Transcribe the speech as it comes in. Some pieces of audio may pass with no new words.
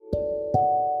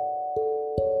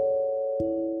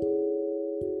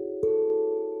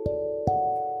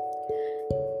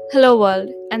Hello, world,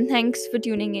 and thanks for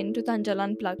tuning in to Tanjal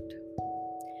Unplugged.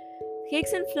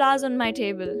 Cakes and flowers on my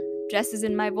table, dresses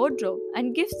in my wardrobe,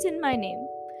 and gifts in my name.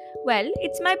 Well,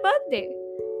 it's my birthday.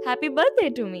 Happy birthday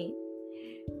to me.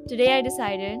 Today I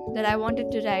decided that I wanted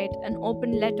to write an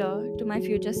open letter to my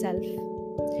future self.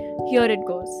 Here it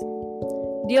goes.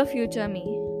 Dear future me,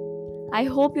 I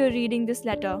hope you're reading this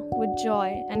letter with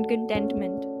joy and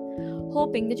contentment,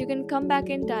 hoping that you can come back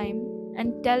in time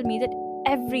and tell me that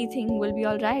everything will be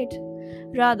alright.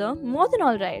 Rather, more than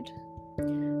alright.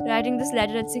 Writing this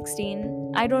letter at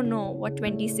 16, I don't know what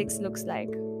 26 looks like.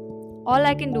 All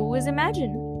I can do is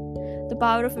imagine. The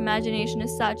power of imagination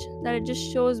is such that it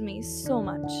just shows me so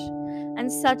much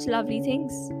and such lovely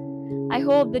things. I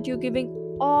hope that you're giving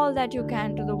all that you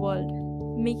can to the world,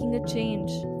 making a change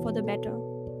for the better.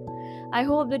 I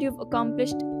hope that you've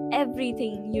accomplished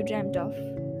everything you dreamt of,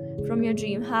 from your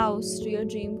dream house to your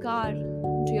dream car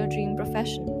to your dream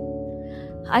profession.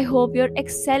 I hope you're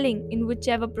excelling in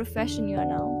whichever profession you are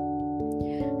now.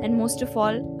 And most of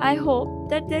all, I hope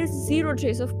that there is zero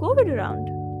trace of COVID around.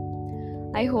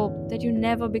 I hope that you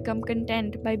never become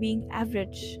content by being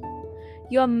average.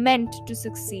 You are meant to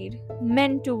succeed,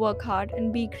 meant to work hard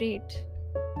and be great.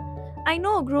 I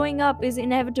know growing up is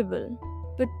inevitable,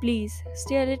 but please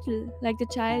stay a little like the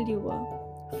child you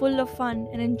were, full of fun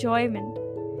and enjoyment.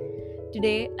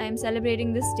 Today, I am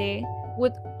celebrating this day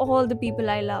with all the people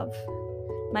I love,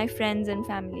 my friends and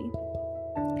family.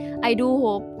 I do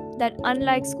hope that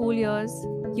unlike school years,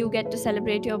 you get to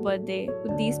celebrate your birthday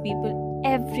with these people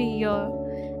every year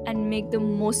and make the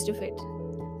most of it.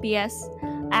 P.S.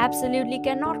 I absolutely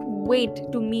cannot wait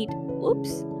to meet,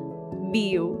 oops, be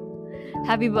you.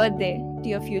 Happy birthday to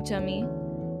your future me.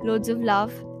 Loads of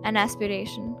love and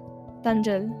aspiration.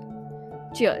 Tanjal.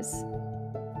 Cheers.